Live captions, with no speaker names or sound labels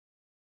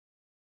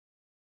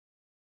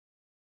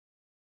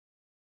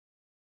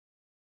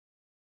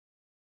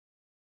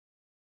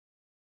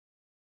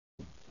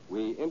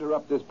We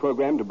interrupt this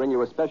program to bring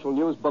you a special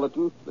news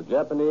bulletin. The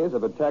Japanese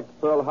have attacked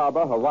Pearl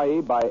Harbor,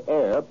 Hawaii, by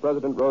air,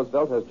 President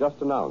Roosevelt has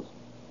just announced.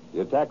 The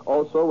attack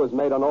also was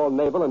made on all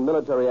naval and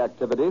military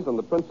activities on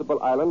the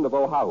principal island of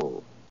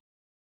Oahu.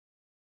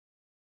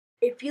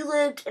 If you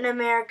lived in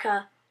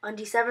America on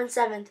December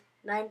 7th,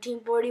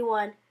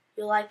 1941,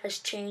 your life has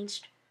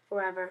changed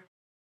forever.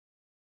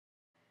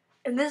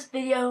 In this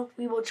video,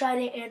 we will try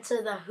to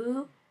answer the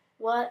who,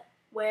 what,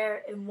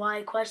 where, and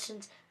why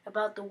questions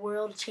about the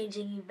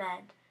world-changing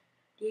event.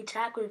 The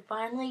attack would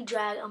finally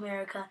drag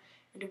America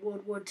into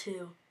World War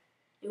II.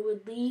 It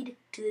would lead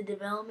to the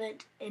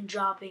development and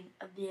dropping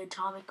of the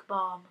atomic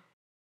bomb.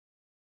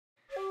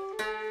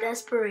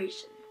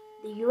 Desperation.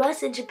 The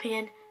U.S. and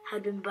Japan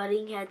had been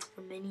butting heads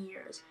for many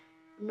years.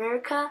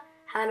 America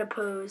had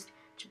opposed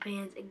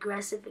Japan's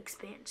aggressive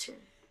expansion.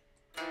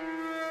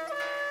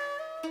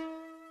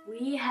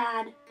 We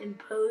had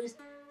imposed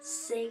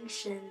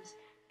sanctions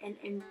and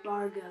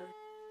embargoes.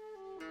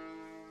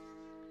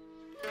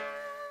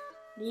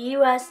 The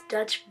U.S.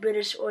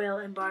 Dutch-British oil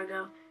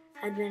embargo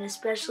had been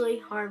especially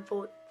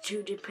harmful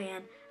to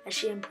Japan as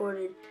she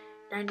imported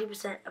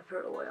 90% of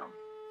her oil.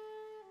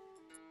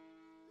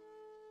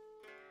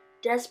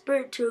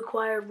 Desperate to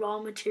acquire raw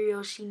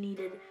materials she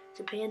needed,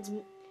 Japan's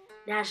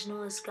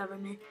nationalist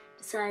government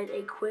decided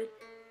a quick,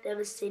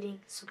 devastating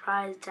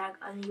surprise attack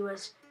on the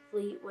U.S.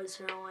 fleet was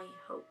her only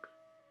hope.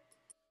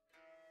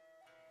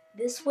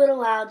 This would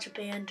allow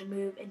Japan to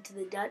move into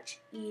the Dutch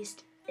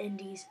East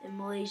Indies and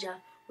Malaysia,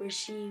 where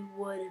she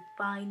would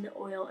find the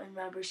oil and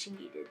rubber she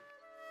needed.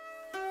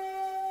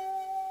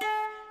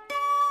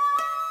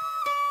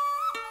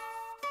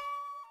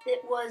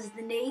 It was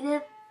the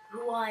native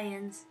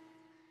Hawaiians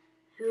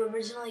who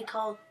originally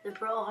called the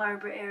Pearl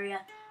Harbor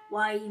area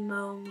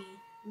Waimomi,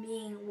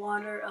 meaning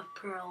water of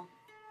pearl.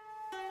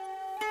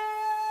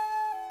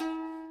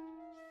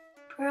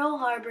 Pearl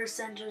Harbor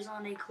centers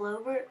on a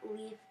clover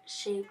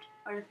leaf-shaped,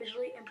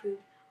 artificially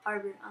improved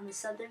harbor on the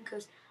southern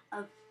coast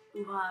of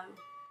Oahu,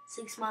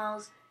 6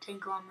 miles, 10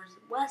 kilometers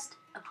west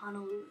of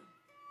Honolulu.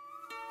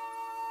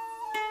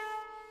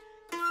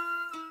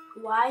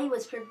 Hawaii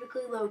was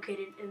perfectly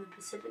located in the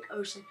Pacific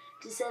Ocean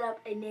to set up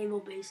a naval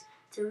base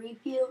to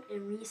refuel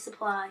and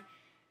resupply,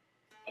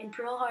 and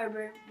Pearl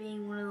Harbor,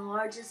 being one of the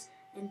largest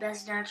and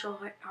best natural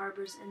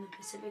harbors in the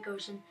Pacific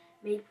Ocean,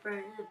 made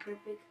for the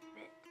perfect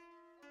fit.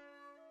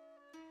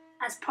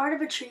 As part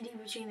of a treaty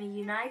between the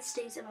United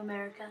States of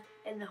America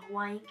and the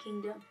Hawaiian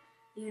Kingdom,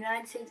 the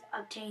United States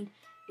obtained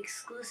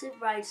exclusive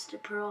rights to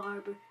Pearl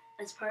Harbor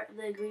as part of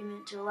the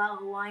agreement to allow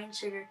Hawaiian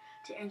sugar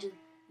to enter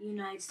the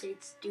United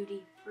States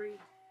duty-free.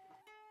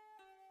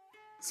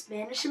 The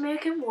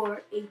Spanish-American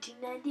War,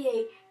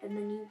 1898, and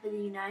the need for the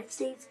United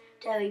States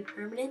to have a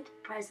permanent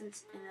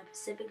presence in the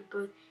Pacific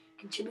both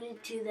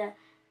contributed to the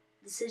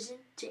decision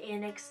to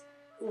annex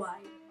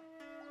Hawaii.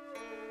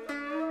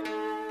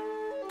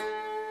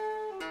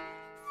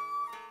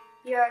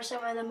 Here are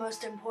some of the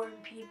most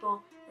important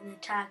people in the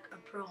attack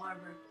of Pearl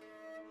Harbor.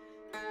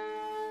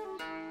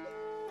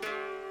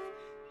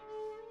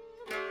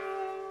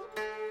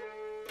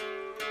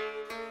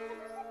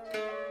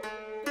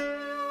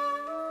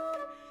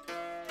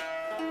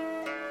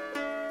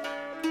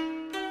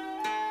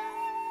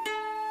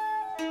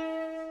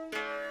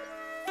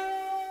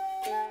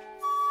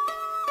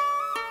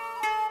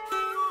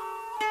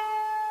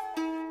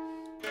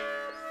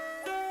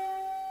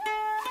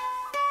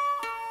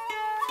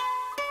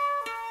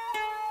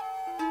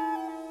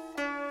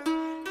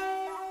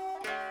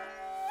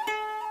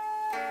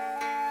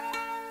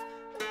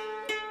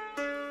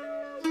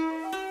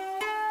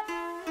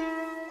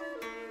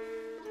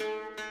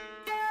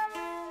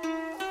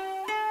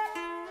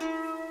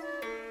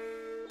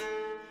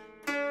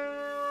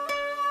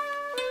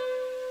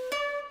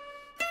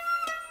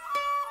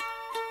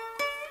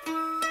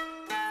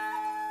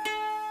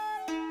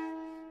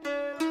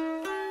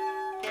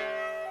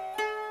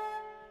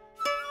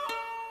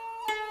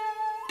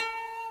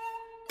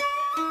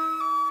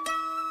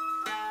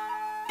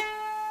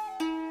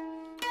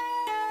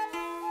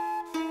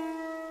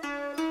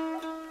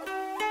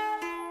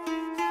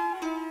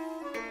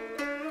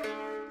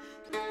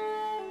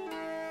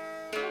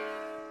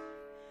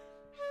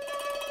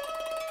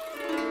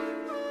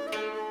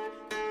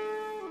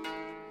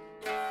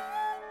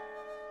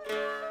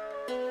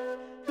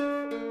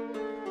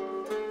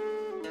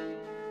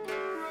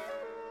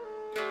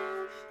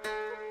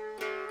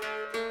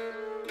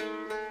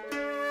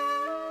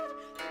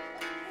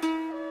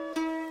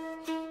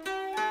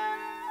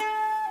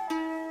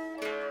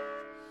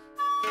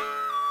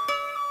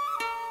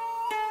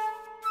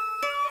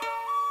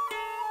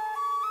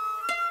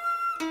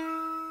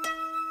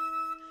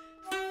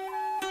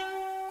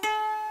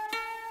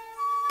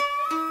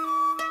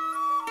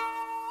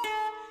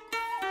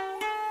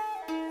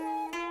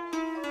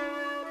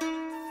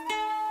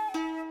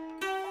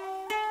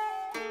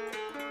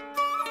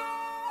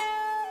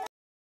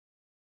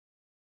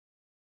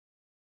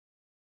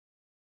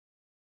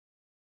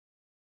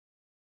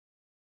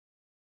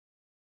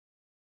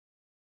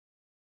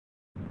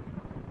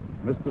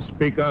 Mr.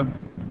 Speaker,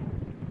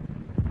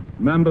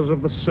 members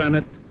of the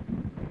Senate,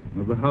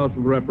 of the House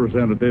of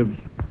Representatives,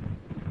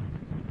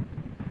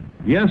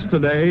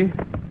 yesterday,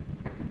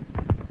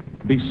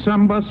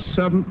 December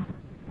 7th,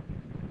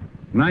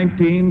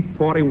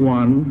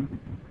 1941,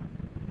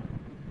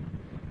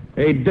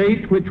 a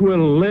date which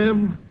will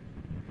live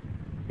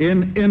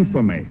in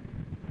infamy,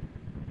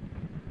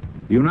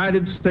 the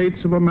United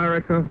States of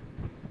America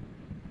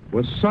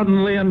was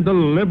suddenly and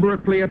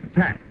deliberately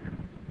attacked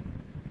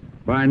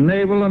by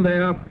naval and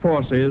air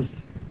forces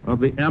of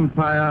the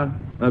Empire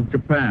of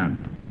Japan.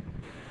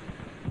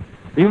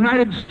 The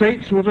United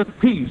States was at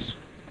peace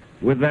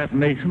with that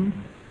nation,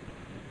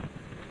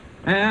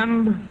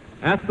 and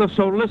at the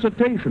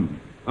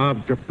solicitation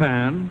of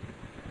Japan,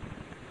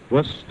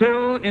 was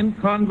still in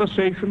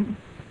conversation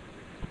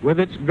with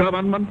its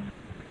government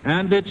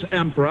and its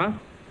emperor,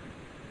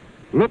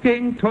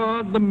 looking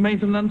toward the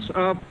maintenance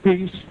of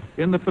peace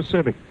in the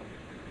Pacific.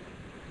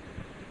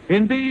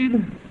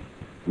 Indeed,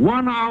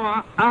 1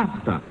 hour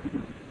after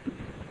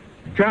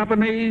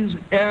Japanese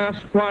air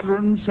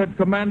squadrons had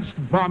commenced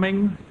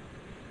bombing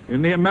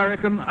in the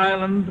American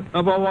island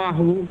of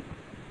Oahu,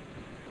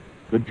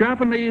 the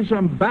Japanese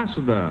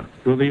ambassador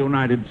to the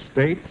United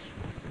States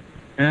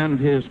and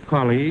his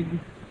colleague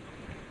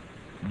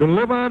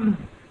delivered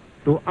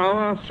to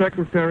our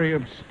Secretary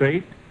of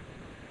State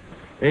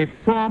a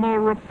formal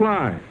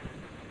reply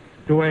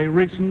to a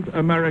recent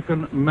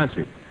American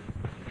message.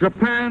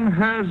 Japan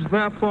has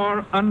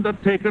therefore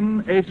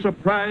undertaken a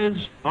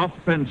surprise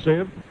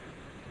offensive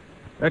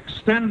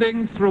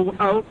extending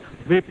throughout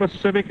the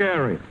Pacific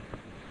area.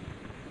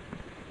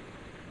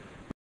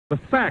 The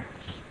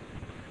facts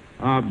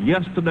of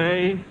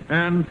yesterday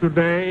and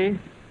today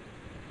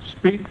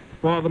speak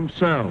for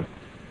themselves.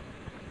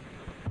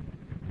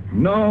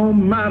 No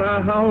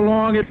matter how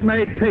long it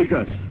may take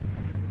us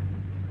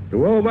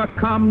to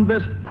overcome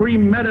this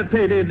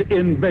premeditated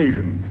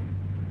invasion,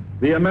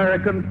 the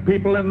American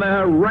people in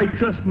their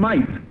righteous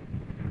might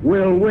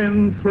will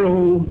win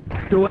through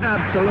to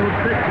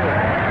absolute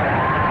victory.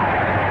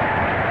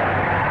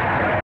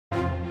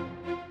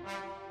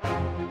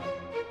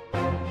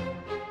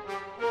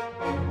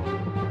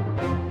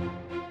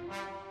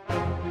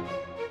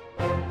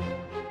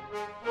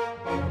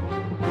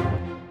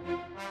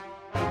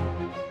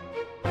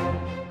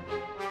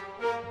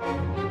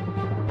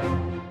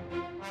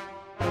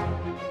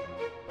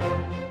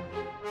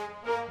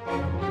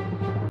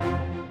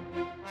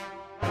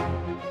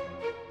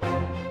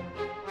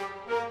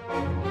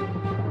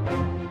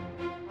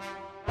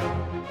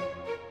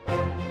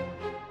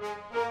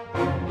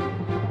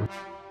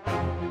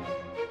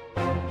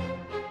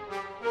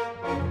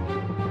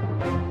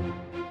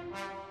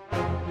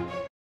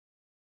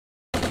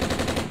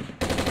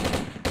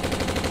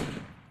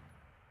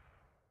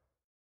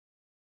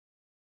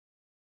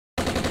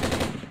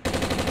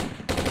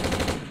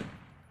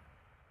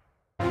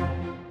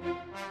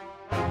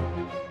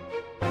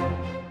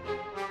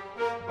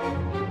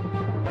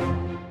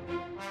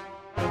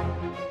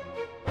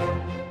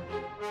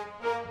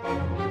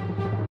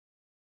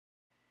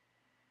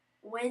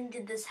 When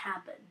did this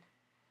happen?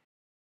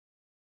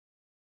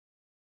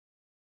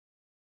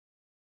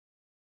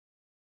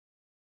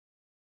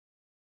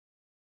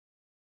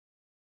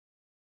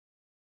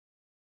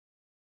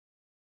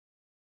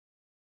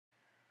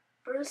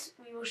 First,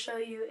 we will show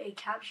you a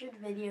captured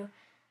video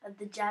of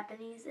the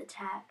Japanese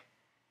attack.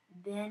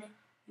 Then,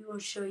 we will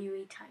show you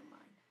a timeline.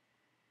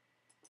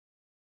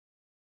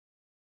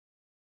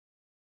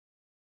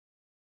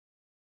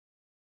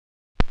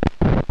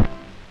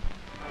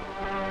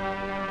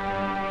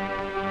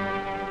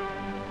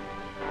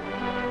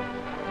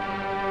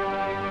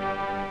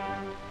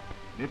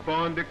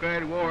 Nippon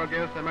declared war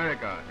against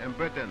America and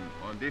Britain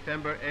on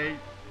December 8,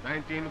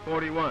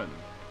 1941.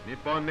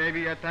 Nippon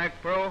Navy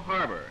attacked Pearl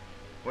Harbor,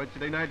 which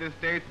the United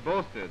States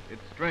boasted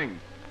its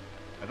strength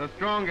as the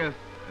strongest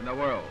in the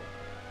world.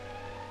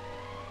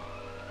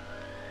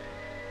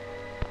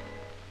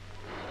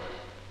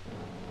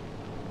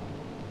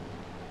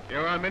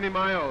 Here are many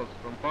miles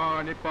from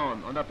far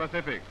Nippon on the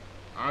Pacific.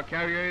 Our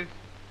carriers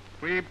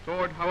creep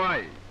toward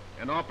Hawaii,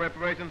 and all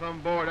preparations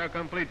on board are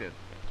completed.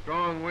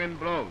 Strong wind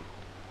blows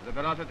with a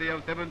velocity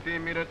of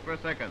 17 meters per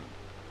second.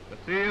 The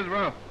sea is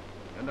rough,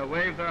 and the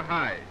waves are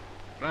high,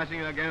 crashing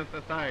against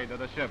the side of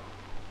the ship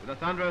with a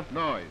thunderous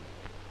noise.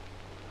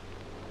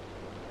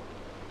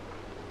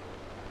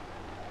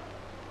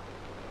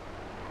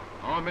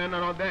 All men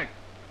are on deck,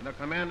 and the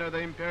commander of the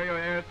Imperial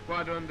Air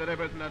Squadron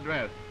delivers an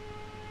address.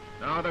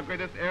 Now the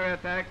greatest air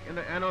attack in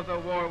the annals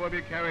of war will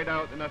be carried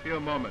out in a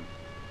few moments.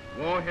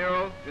 War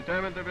heroes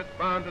determined to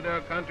respond to their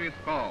country's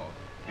call,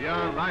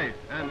 beyond life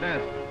and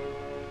death.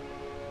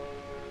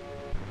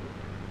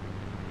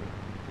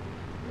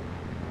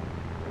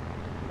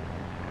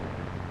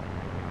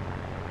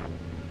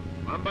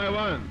 One by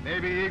one,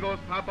 Navy Eagles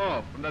pop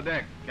off from the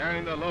deck,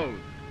 carrying the load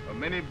of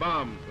many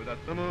bombs with the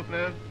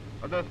smoothness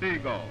of the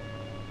seagull.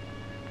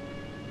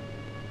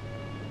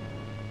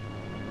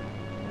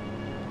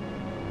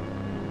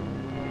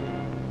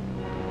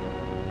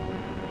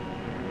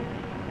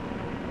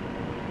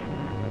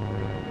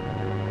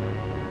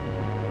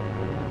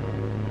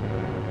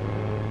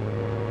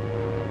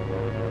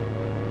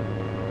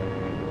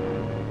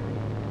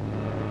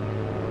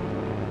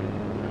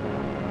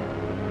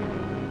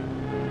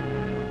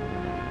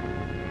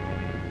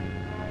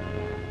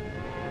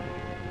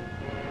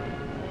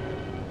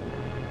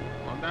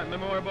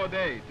 memorable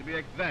day, to be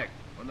exact,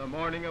 on the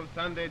morning of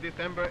Sunday,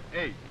 December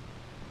 8th,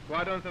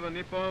 squadrons of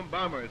Nippon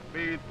bombers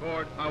speed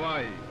toward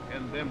Hawaii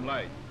in dim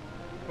light.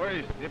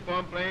 First,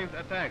 Nippon planes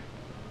attacked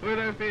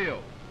Wheeler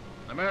Field,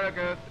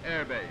 America's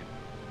air base.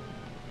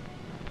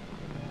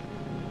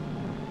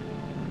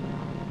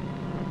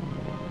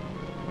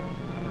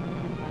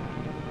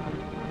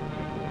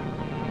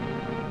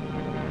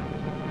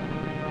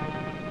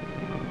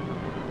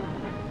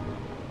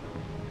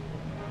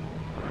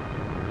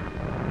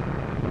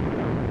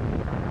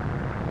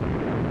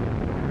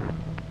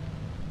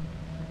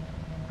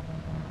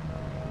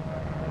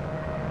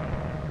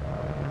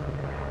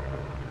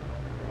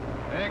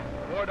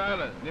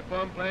 Island,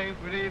 Nippon planes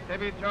release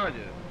heavy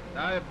charges.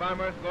 Dive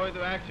bombers go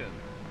into action.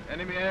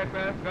 Enemy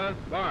aircraft guns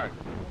bark,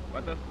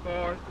 but the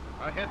scores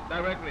are hit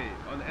directly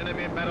on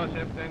enemy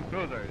battleships and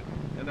cruisers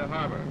in the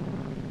harbor.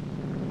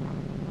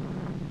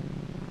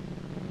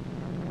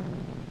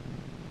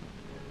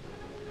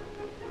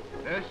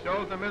 This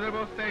shows the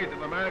miserable state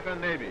of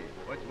American Navy,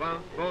 which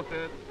once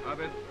boasted of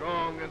its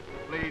strongest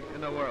fleet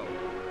in the world.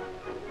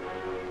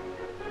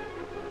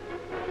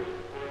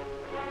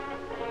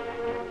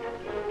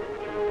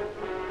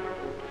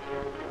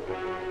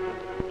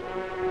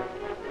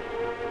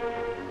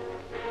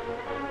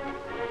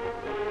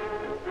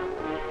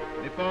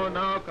 Nippon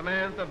now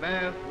commands the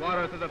vast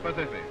waters of the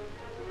Pacific.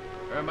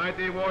 Her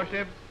mighty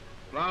warships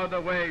plow the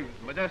waves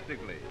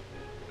majestically.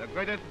 The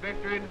greatest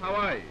victory in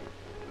Hawaii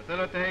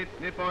facilitates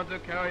Nippon to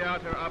carry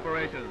out her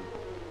operations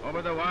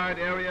over the wide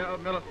area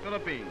of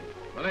Philippines,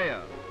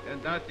 Malaya,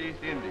 and Dutch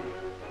East Indies.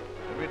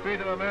 The retreat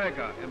of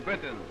America and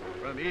Britain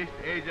from East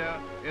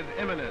Asia is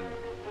imminent.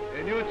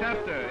 A new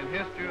chapter in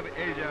history of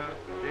Asia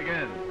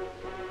begins.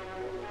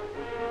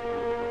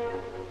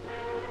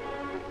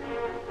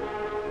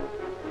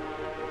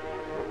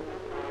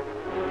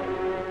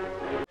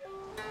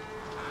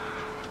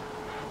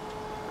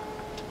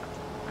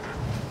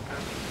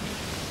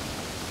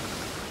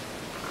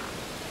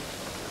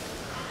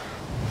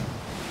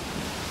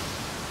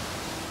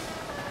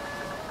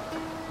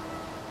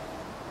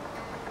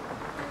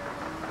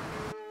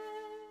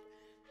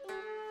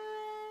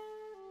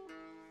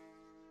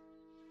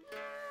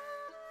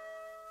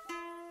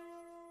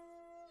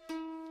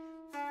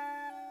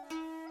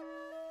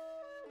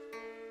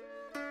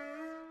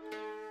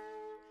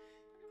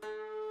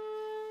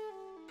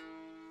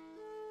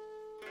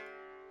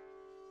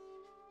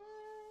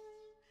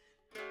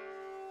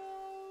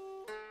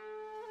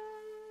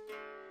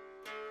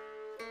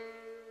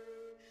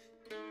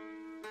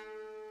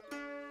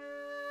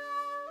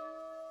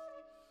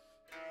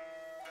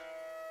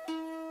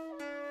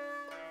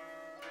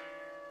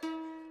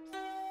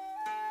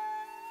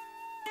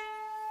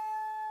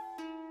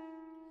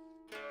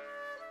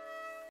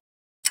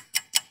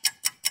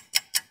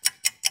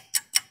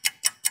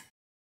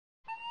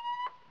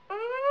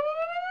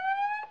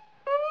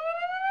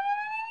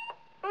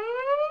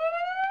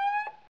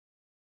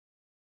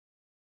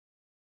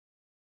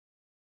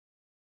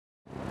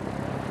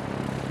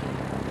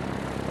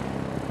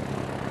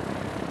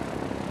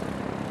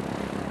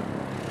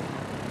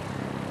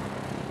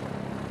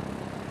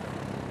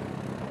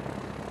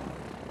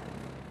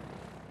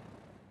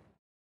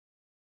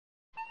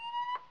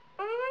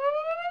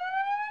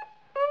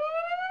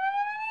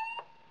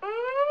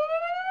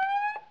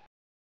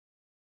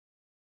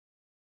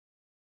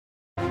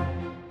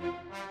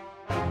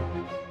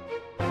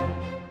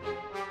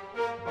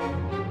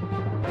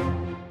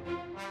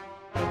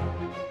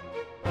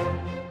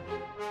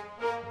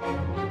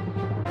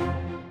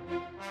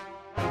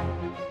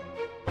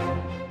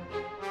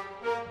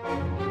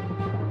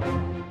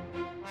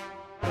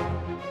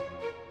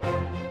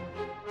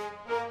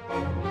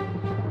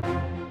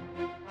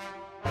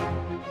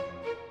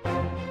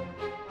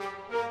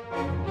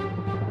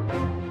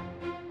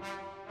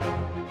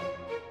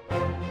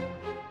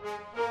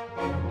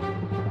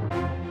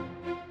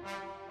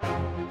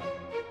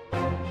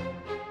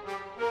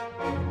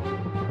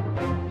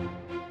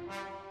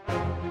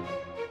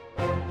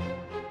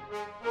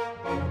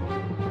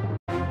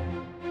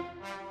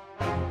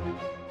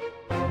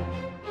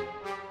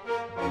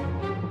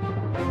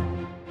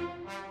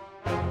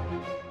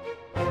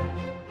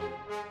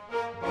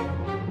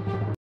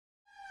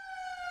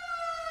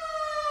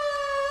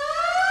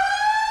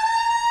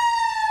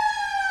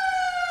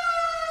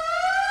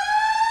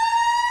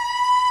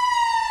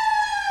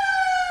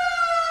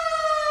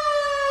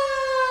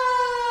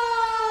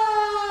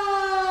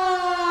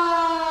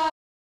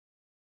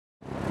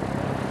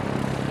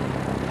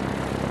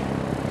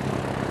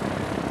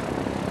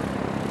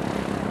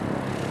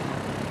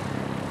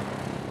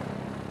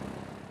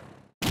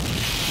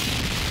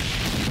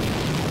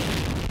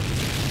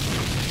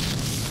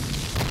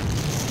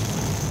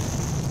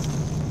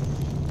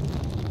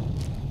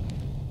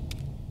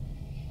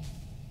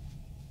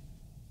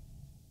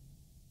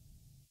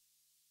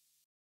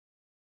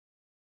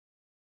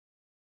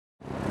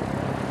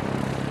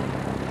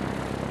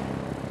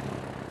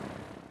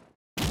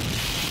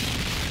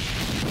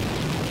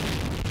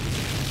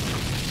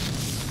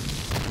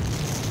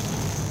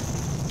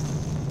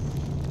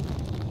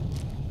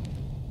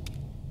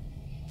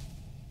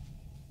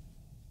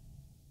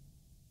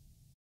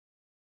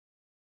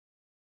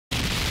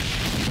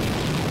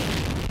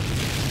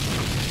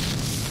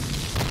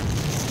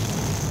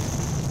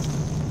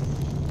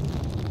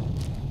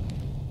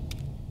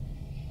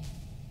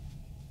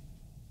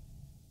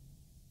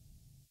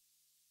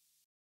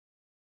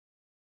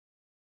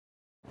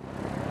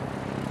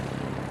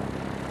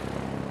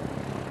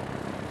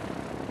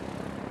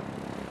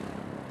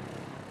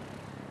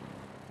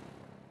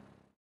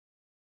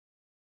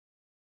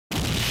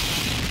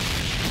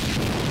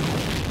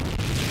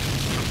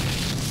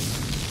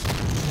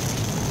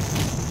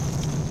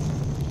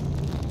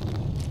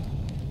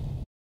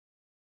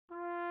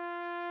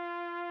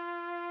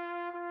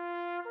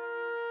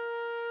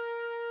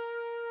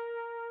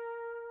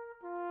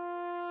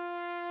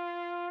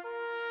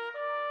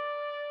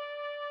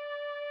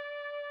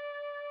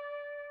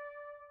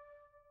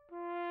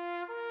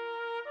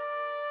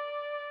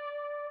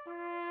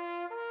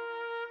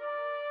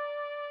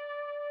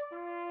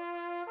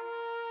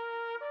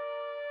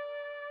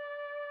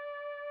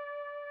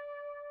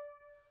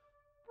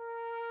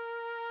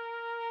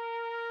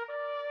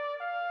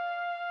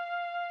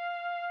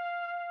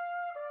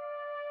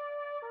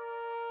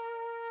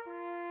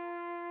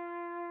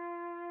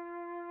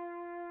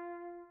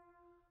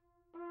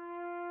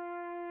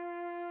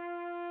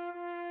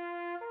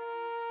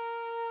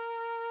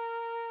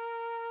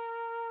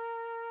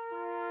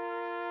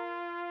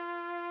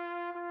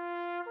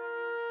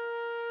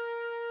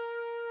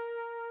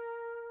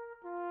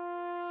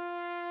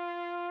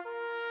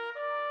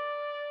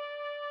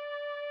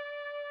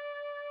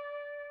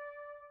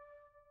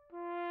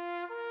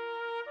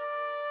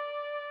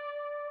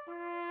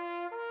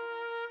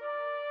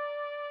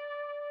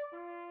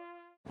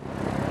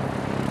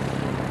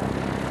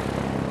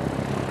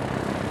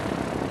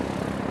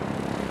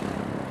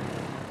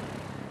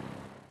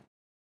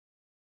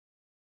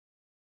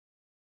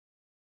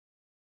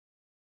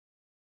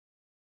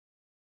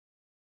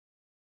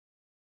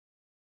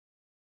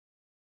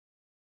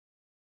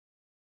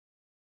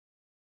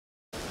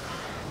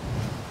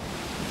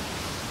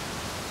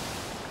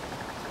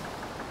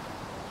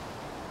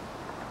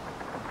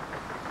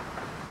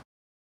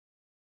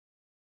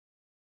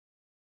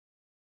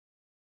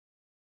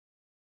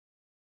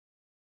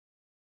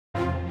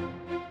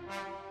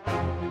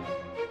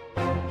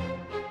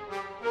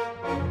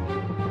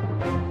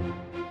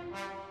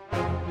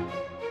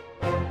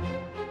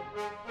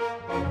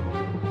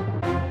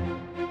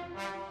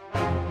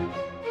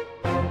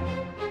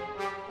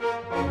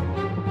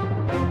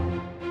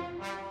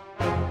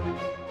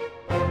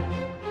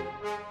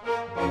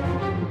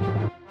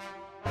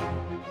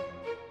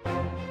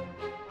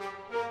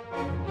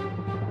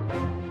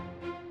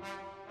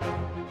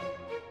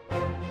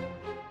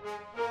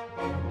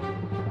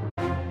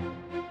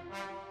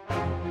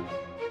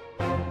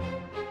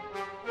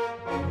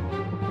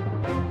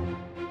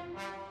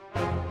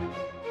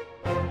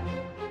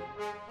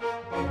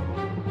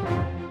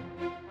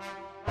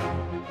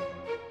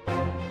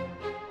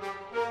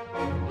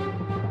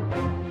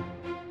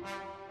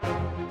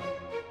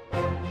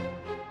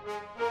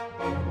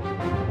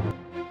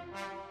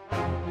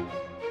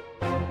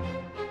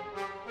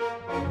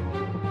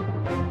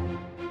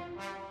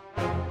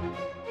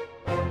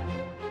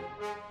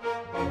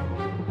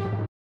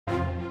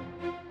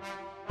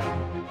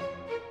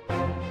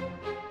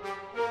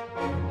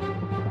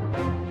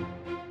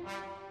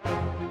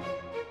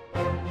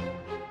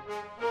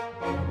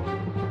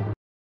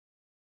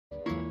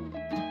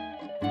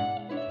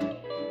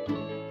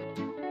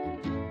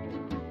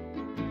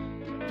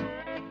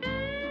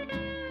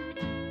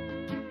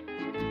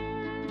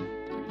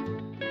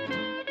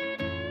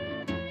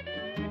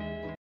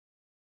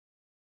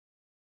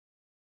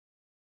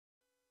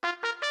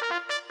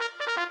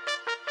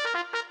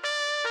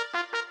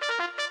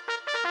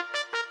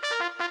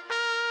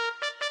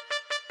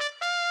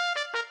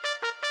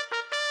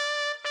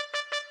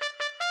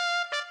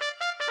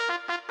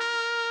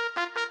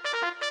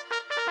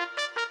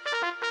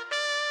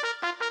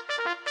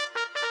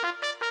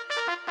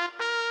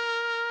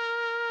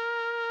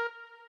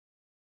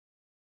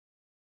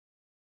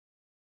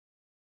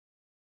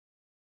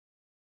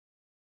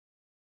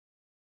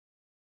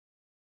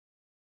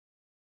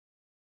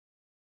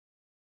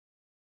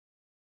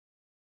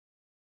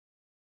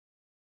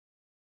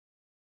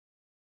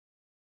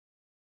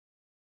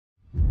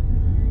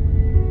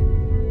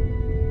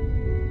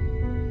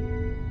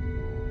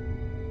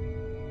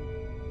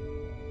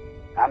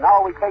 And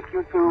now we take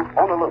you to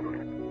Honolulu.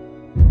 1,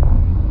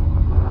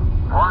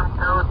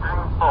 2, 3,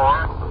 4.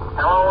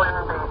 Hello,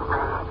 NBC.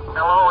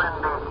 Hello,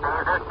 NBC.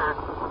 This is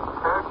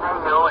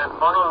KGU in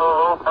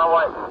Honolulu,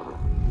 Hawaii.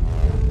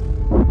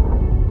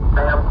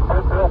 I am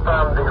speaking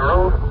from the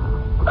roof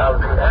of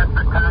the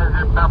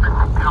Advertiser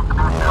Publishing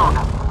Company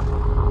building.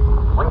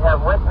 We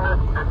have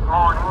witnessed this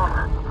morning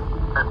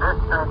a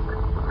distant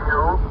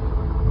view,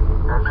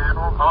 the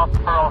battle off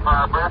Pearl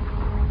Harbor,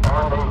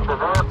 and a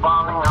severe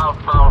bombing of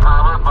Pearl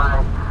Harbor by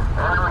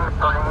enemy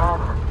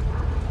planes,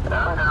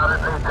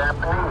 undoubtedly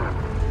Japanese.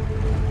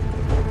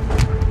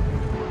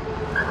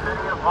 The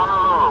city of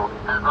Honolulu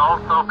has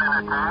also been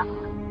attacked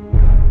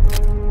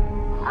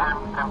and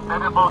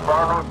considerable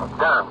damage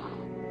done.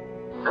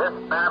 This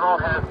battle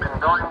has been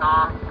going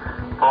on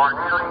for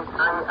nearly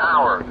 3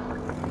 hours.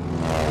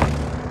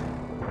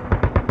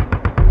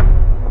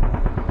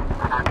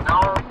 It is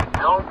no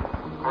joke,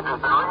 it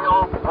is a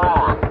real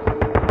war.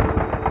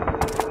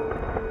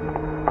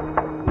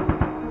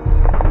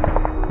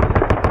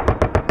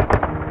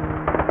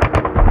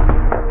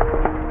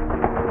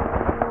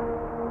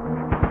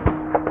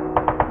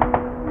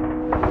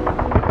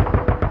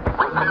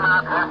 We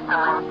cannot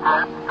estimate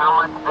yet how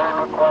much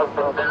damage has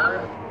been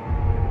done,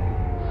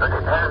 but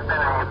it has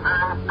been a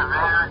very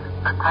severe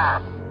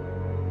attack.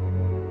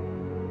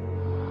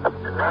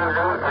 The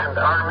Navy and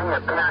Army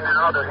appear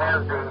now to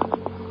have the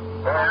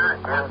air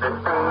and the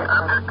sea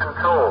under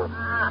control.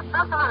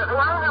 Just a minute,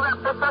 may I interrupt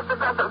this just a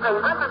second,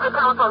 please? This is the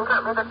telephone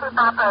company, the chief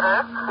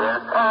operator.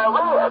 Yes? We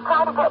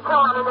tried to get through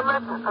on an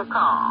emergency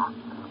call.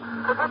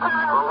 Could you tell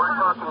me? Well, we're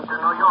talking to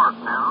New York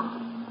now.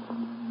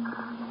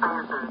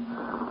 Please,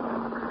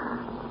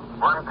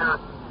 1, 2.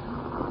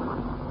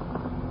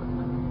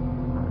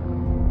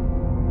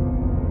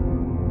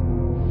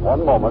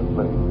 One moment,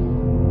 please.